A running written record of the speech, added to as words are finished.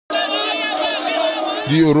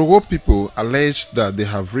The Orogho people alleged that they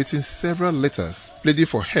have written several letters pleading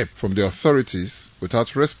for help from the authorities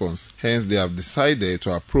without response. Hence, they have decided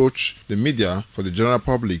to approach the media for the general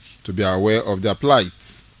public to be aware of their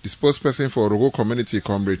plight. The spokesperson for Orogho Community,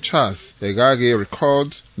 Comrade Charles Eghaghe,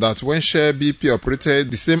 recalled that when Shell BP operated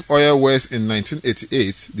the same oil wells in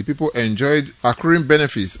 1988, the people enjoyed accruing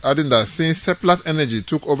benefits, adding that since Seplat Energy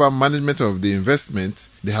took over management of the investment,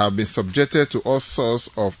 they have been subjected to all sorts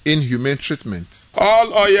of inhumane treatment.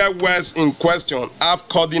 All oil wells in question have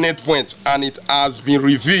coordinate points, and it has been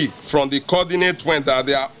revealed from the coordinate point that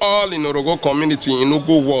they are all in Orogho Community in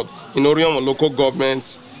Ugu Ward, in Orhionmwon local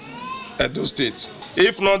government, Edo State.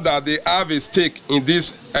 If not that they have a stake in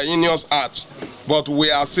this heinous act, but we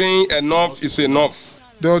are saying enough is enough.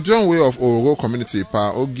 The Orhionmwon of Orogho Community,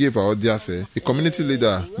 Pa Ogieva Odiase, a community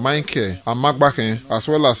leader, Mainke, and Magbake, as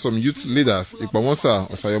well as some youth leaders, Musa,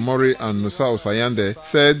 Osayomori, and Musa Osayande,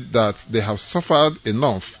 said that they have suffered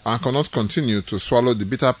enough and cannot continue to swallow the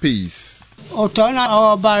bitter peace.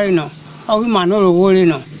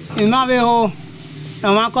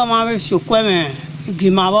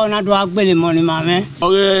 Gimabo do agbele money mame.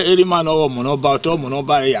 Oge eri man owo mono ba to mono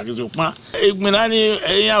ba ya kizupa. Igminani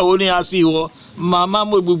eyan oni asiwo mama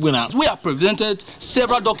mo gbugbina. We have presented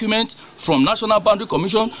several documents from National Boundary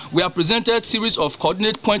Commission. We have presented series of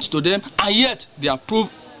coordinate points to them, and yet they have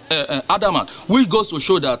proved adamant, which goes to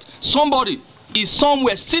show that somebody is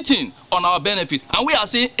somewhere sitting on our benefit, and we are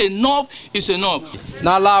saying enough is enough. The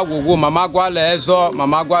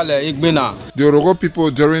Orogho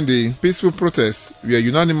people during the peaceful protests were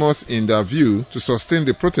unanimous in their view to sustain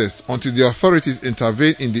the protest until the authorities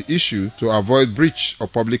intervene in the issue to avoid breach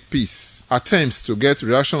of public peace. Attempts to get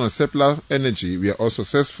reaction on Seplat Energy were also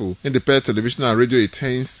successful. Independent television and radio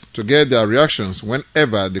attempts to get their reactions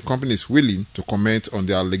whenever the company is willing to comment on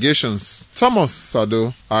the allegations.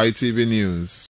 Sadoh, ITV News.